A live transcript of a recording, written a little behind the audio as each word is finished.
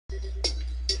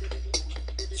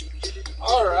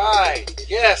Alright,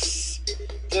 yes,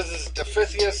 this is the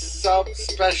 50th sub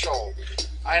special.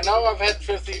 I know I've had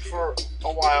 50 for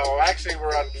a while, actually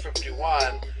we're at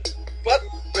 51, but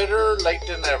better late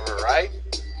than never, right?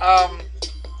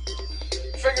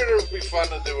 Figured it would be fun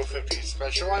to do a 50th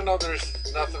special. I know there's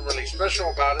nothing really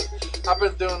special about it. I've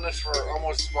been doing this for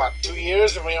almost, 2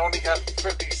 years and we only got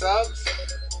 50 subs?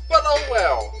 But oh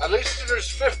well, at least there's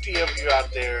 50 of you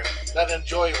out there that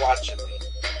enjoy watching me.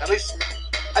 At least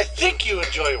I think you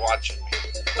enjoy watching me.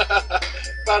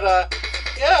 But,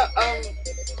 yeah,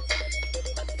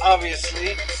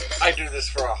 obviously, I do this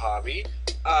for a hobby.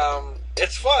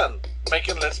 It's fun.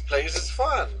 Making Let's Plays is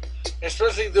fun.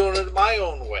 Especially doing it my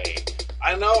own way.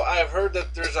 I know I've heard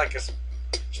that there's like a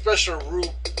special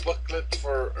rule booklet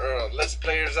for Let's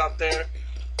Players out there.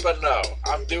 But no,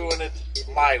 I'm doing it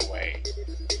my way.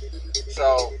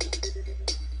 So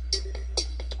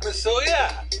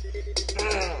yeah.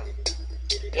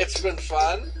 It's been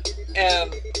fun,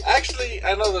 and actually,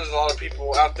 I know there's a lot of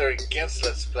people out there against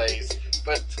Let's Plays,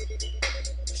 but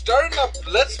starting up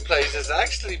Let's Plays has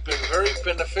actually been very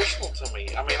beneficial to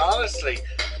me. I mean, honestly,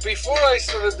 before I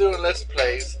started doing Let's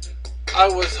Plays, I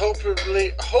was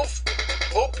hopelessly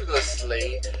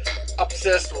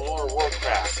obsessed with World of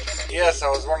Warcraft. Yes, I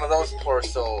was one of those poor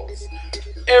souls.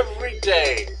 Every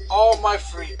day, all my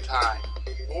free time,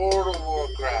 World of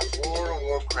Warcraft, World of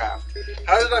Warcraft.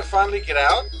 How did I finally get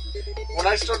out? When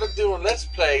I started doing Let's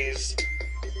Plays,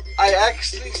 I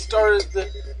actually started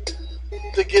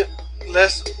to get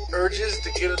less urges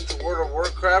to get into World of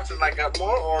Warcraft, and I got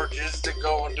more urges to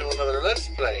go and do another Let's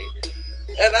Play.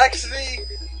 And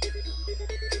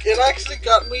it actually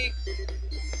got me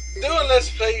doing Let's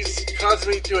Plays, caused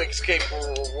me to escape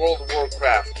World of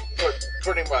Warcraft,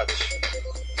 pretty much.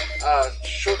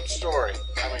 Short story.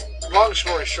 Long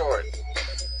story short.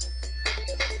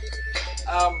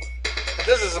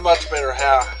 This is a much better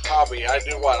hobby. I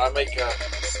do what? I make a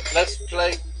Let's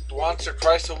Play once or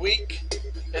twice a week.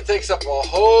 It takes up a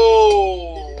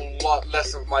whole lot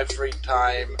less of my free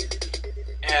time.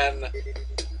 And,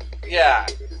 yeah,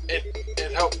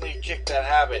 it helped me kick that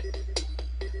habit.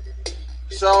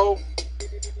 So,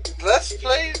 Let's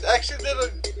Play actually did a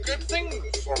good thing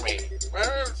for me.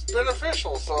 It's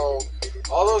beneficial, so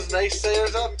all those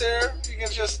naysayers out there, you can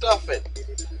just stuff it.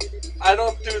 I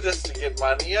don't do this to get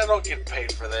money. I don't get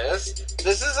paid for this.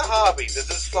 This is a hobby. This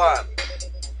is fun.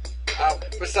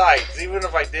 Besides, even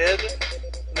if I did,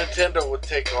 Nintendo would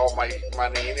take all my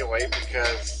money anyway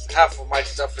because half of my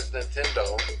stuff is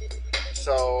Nintendo.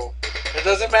 So it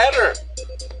doesn't matter.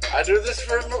 I do this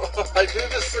for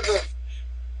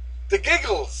the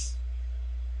giggles.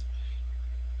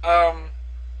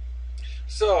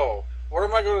 So, what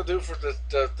am I going to do for the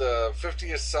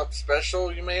 50th sub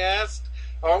special, you may ask?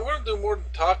 Oh, I'm going to do more than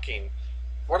talking.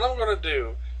 What I'm going to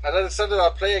do, I decided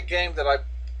I'll play a game that I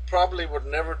probably would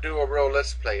never do a real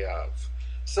Let's Play of.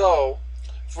 So,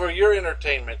 for your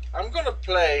entertainment, I'm going to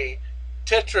play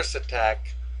Tetris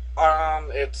Attack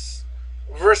on its,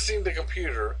 versing the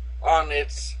computer, on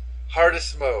its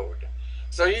hardest mode.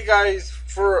 So you guys,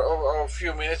 for a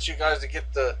few minutes, you guys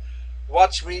get to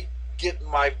watch me get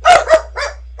my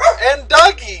and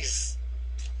doggies.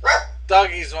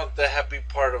 Doggies want the happy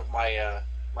part of my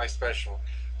my special,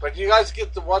 but you guys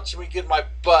get to watch me get my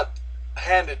butt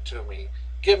handed to me.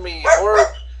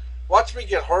 Watch me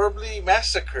get horribly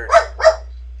massacred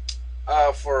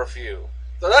for a few.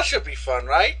 So that should be fun,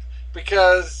 right?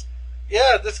 Because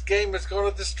yeah, this game is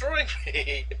going to destroy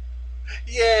me.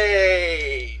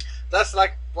 Yay! That's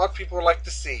like what people like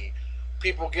to see.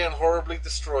 People getting horribly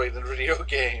destroyed in video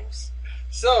games.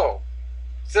 So,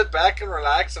 sit back and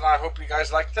relax, and I hope you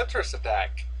guys like Tetris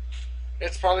Attack.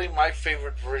 It's probably my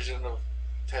favorite version of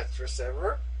Tetris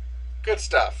ever. Good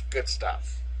stuff, good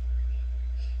stuff.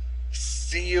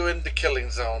 See you in the killing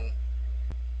zone.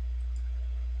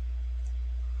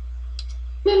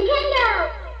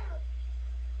 Nintendo!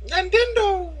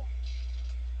 Nintendo!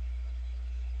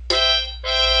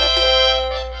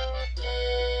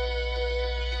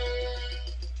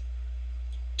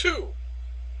 Two.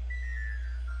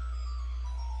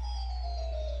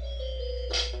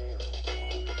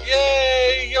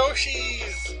 Yay,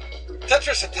 Yoshi's!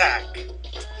 Tetris Attack!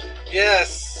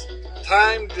 Yes,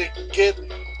 time to get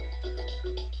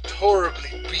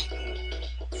horribly beaten.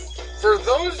 For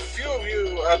those few of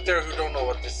you out there who don't know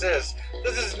what this is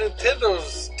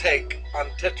Nintendo's take on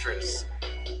Tetris.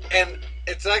 And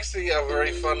it's actually a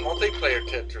very fun multiplayer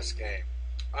Tetris game.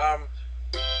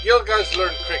 You'll guys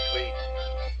learn quickly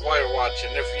while you're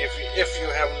watching if you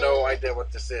have no idea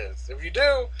what this is. If you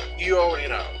do, you already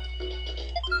know.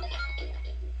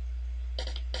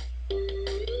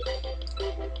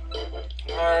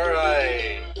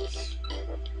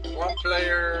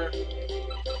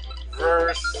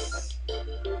 course.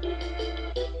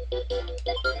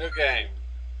 New game.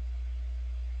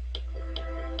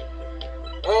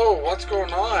 Oh, what's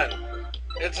going on?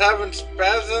 It's having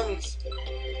spasms.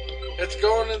 It's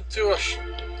going into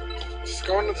it's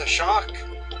going into shock.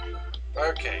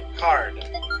 Okay, hard.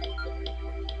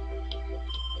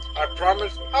 I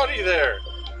promise. Howdy there.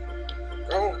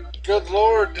 Oh, good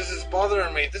lord, this is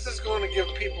bothering me. This is going to give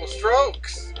people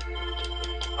strokes.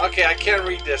 Okay, I can't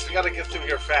read this. We gotta get through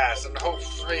here fast, and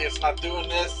hopefully it's not doing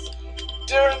this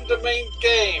during the main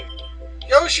game.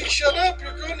 Yoshi, shut up!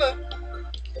 You're gonna...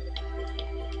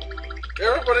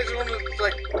 Everybody's gonna,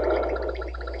 like,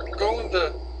 go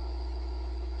into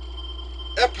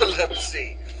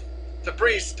epilepsy. The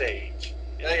breeze stage.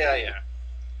 Yeah.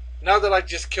 Now that I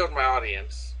just killed my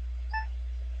audience.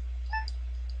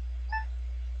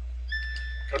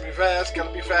 Gotta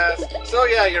be fast. So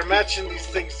yeah, you're matching these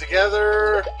things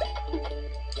together.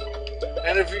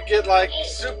 And if you get like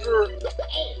super,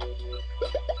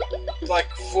 like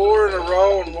 4 in a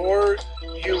row and more,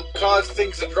 you cause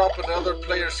things to drop on the other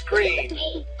player's screen.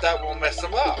 That will mess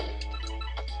them up.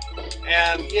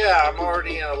 And yeah, I'm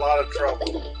already in a lot of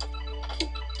trouble.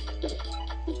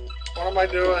 What am I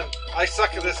doing? I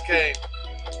suck at this game.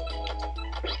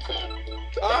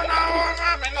 Oh no,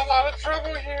 I'm in a lot of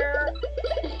trouble here.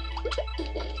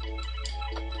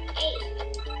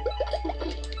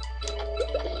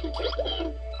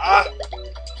 Ah!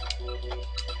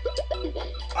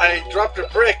 I dropped a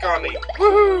brick on him.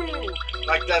 Woohoo!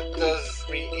 Like that does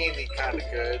me any kind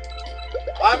of good.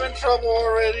 I'm in trouble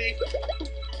already.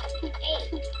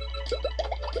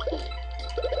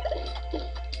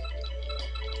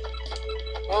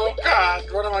 Oh god,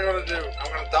 what am I gonna do?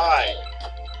 I'm gonna die.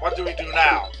 What do we do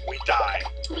now? We die.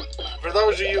 For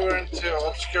those of you who are into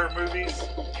obscure movies,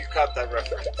 you got that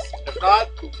reference. If not,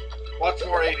 watch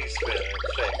more 80s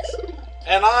flicks.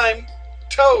 And I'm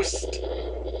toast!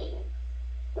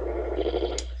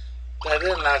 That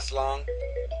didn't last long.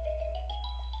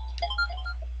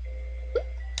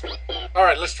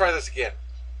 Alright, let's try this again.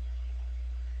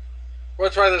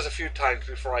 We'll try this a few times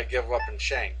before I give up in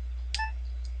shame.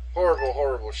 Horrible,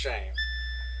 horrible shame.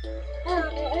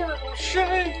 Horrible, horrible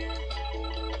shame!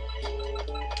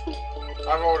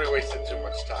 I've already wasted too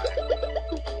much time.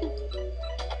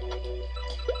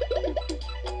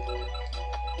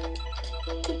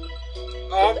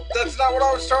 That's not what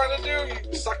I was trying to do,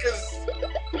 you suckers!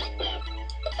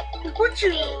 Would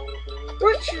you?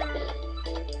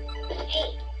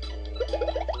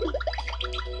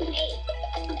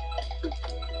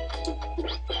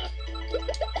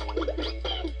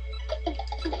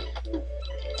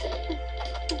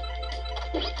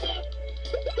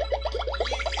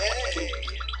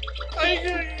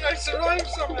 Yay! I survived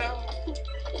somehow!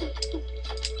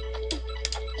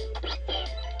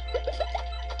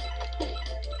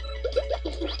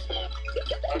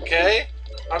 Okay,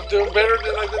 I'm doing better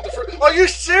than I did the first. Are you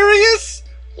serious?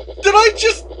 Did I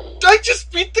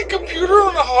just beat the computer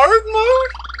on hard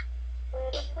mode?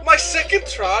 My second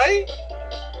try?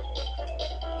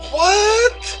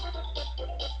 What?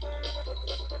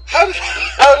 How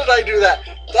did I do that?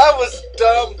 That was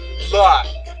dumb luck.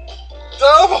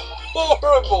 Dumb,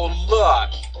 horrible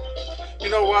luck. You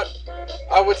know what?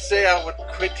 I would say I would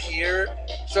quit here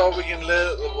so we can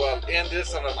end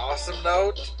this on an awesome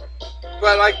note.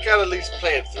 But I gotta at least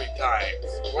play it 3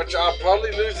 times, which I'll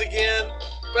probably lose again.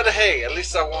 But hey, at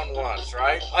least I won once,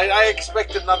 right? I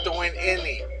expected not to win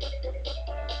any.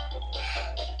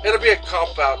 It'll be a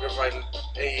cop-out if I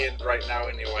end right now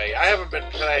anyway. I haven't been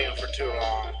playing for too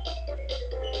long.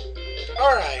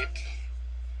 Alright.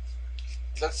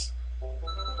 Let's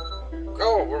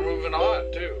go. We're moving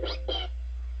on, too.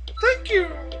 Thank you!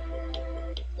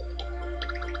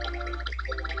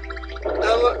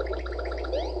 Ella.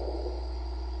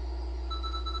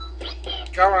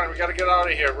 Come on, we gotta get out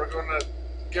of here. We're gonna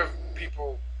give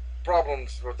people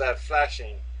problems with that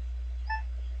flashing.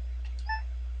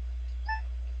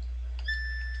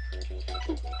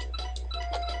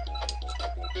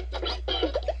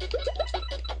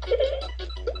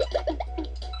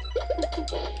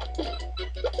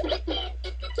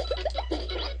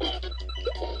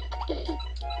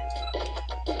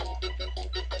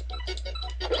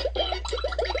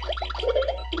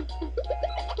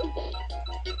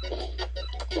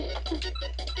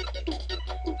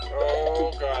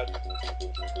 Oh God.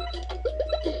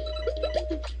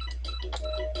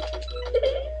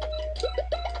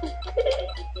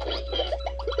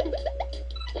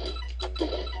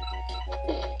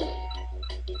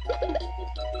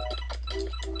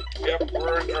 Yep,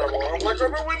 we're in trouble. I'm not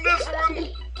gonna win this one!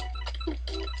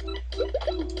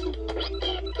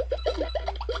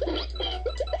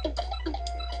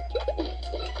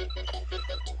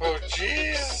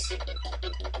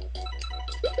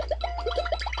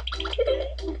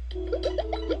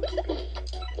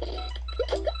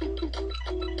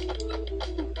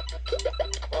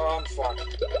 wrong.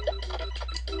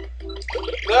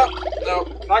 No,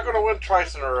 no, not gonna win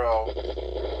twice in a row.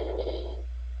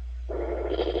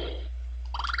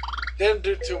 Didn't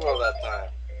do too well that time.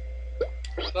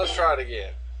 Let's try it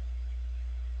again.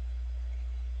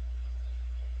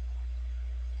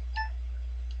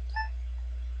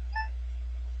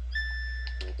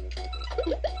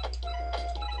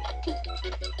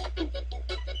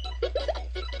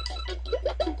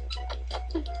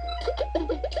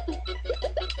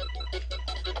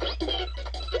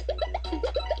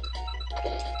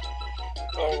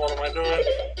 Oh, what am I doing?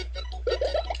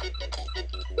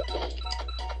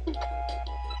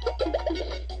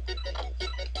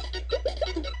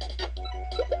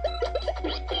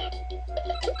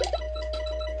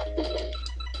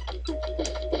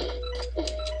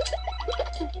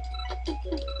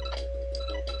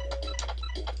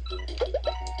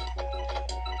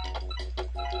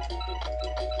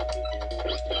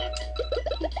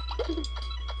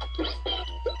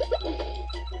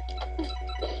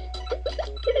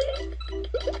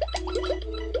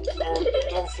 Oh,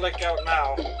 don't flick out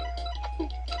now.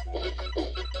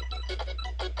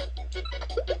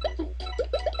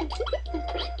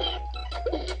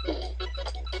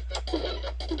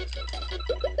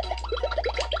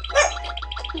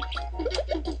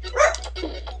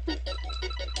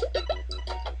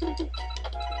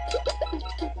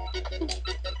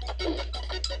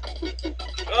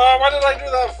 Oh, what did I do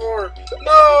that for?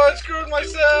 No, I screwed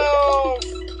myself!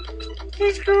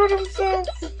 He screwed himself!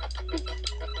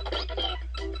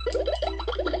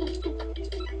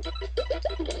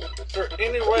 Is there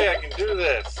any way I can do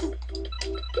this?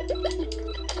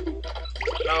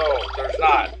 No, there's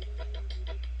not.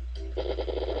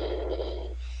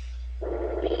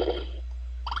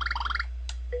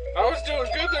 I was doing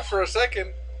good there for a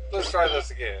second. Let's try this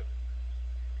again.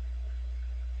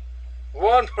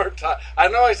 One more time. I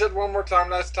know I said one more time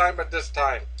last time, but this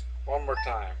time, one more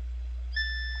time.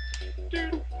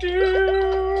 Do,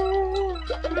 do.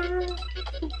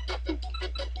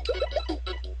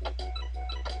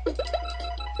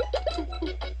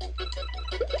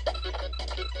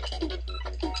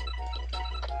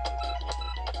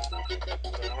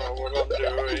 Don't know what I'm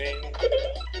doing.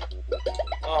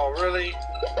 Oh, really?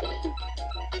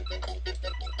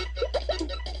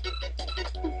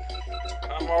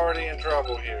 I'm already in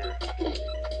trouble here.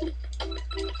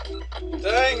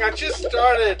 Dang, I just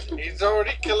started. He's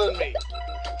already killing me.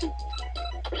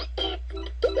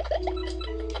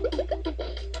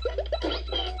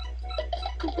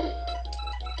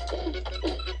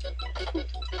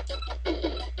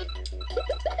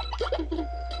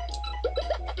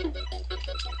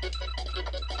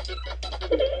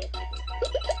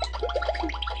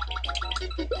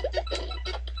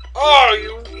 Oh,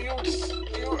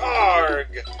 you arg!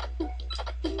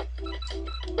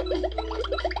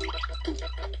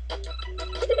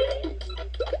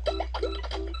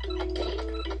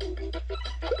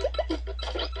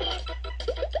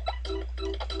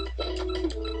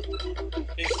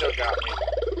 He still got me.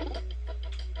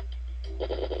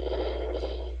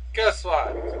 Guess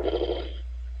what?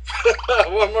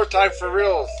 One more time for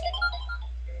reals.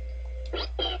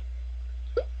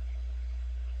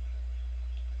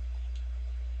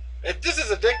 If this is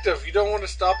addictive, you don't want to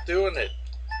stop doing it.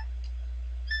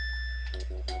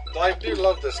 I do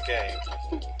love this game,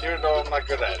 even though I'm not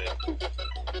good at it.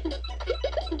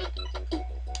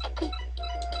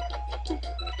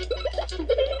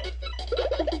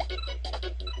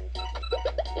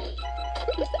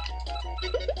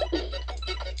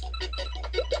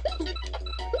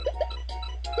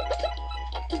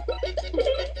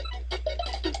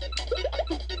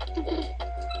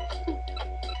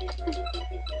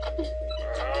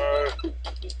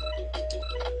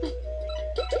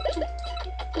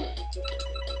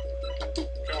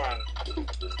 Come on.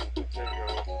 There you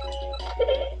go.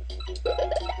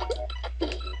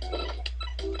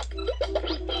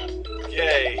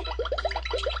 Yay.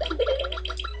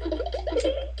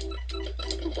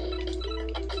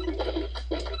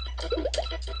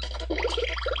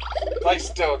 I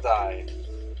still died.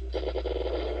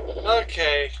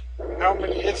 Okay. How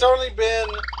many? It's only been...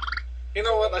 You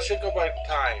know what? I should go by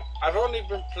time. I've only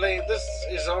been playing... This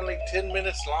is only 10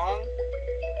 minutes long.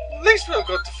 At least we'll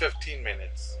go to 15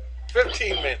 minutes.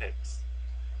 15 minutes.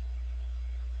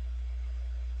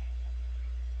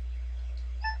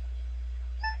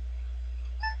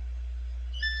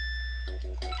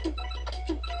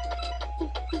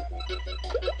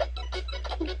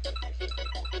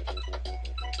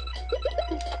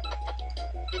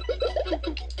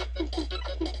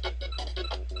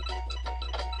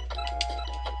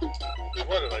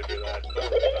 Why did I do that? That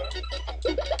was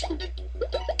dumb.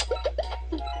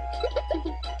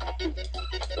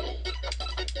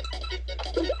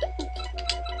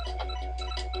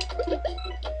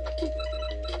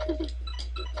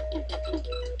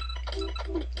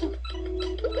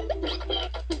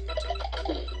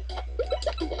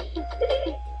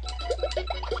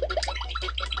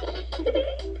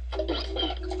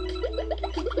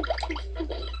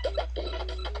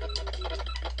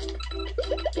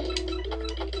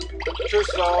 Too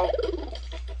slow.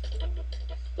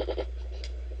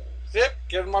 Zip,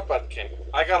 getting my butt kicked.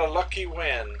 I got a lucky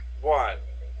win. 1.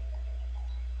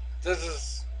 This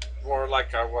is more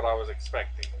like what I was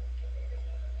expecting.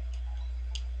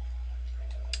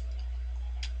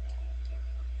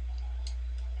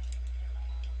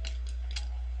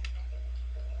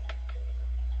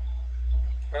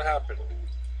 What happened?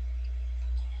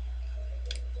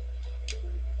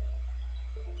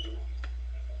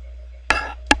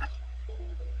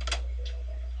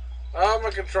 Oh,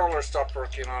 my controller stopped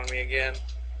working on me again.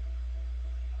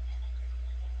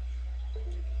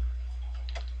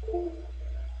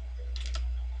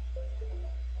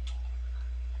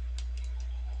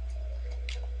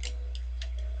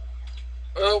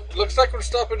 Well, looks like we're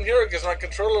stopping here because my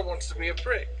controller wants to be a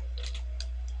prick.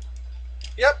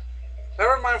 Yep.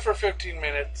 Never mind for 15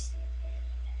 minutes.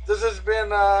 This has been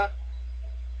the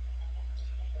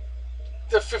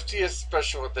 50th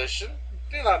special edition.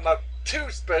 Not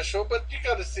too special, but you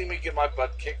got to see me get my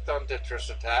butt kicked on Tetris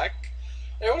Attack.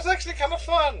 It was actually kind of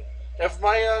fun. If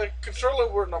my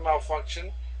controller weren't a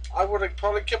malfunction, I would have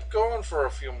probably kept going for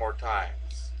a few more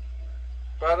times.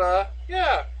 But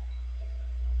yeah.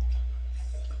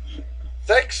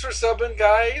 Thanks for subbing,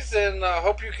 guys, and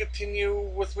hope you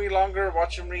continue with me longer,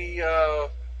 watching me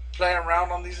play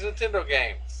around on these Nintendo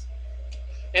games.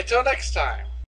 Until next time.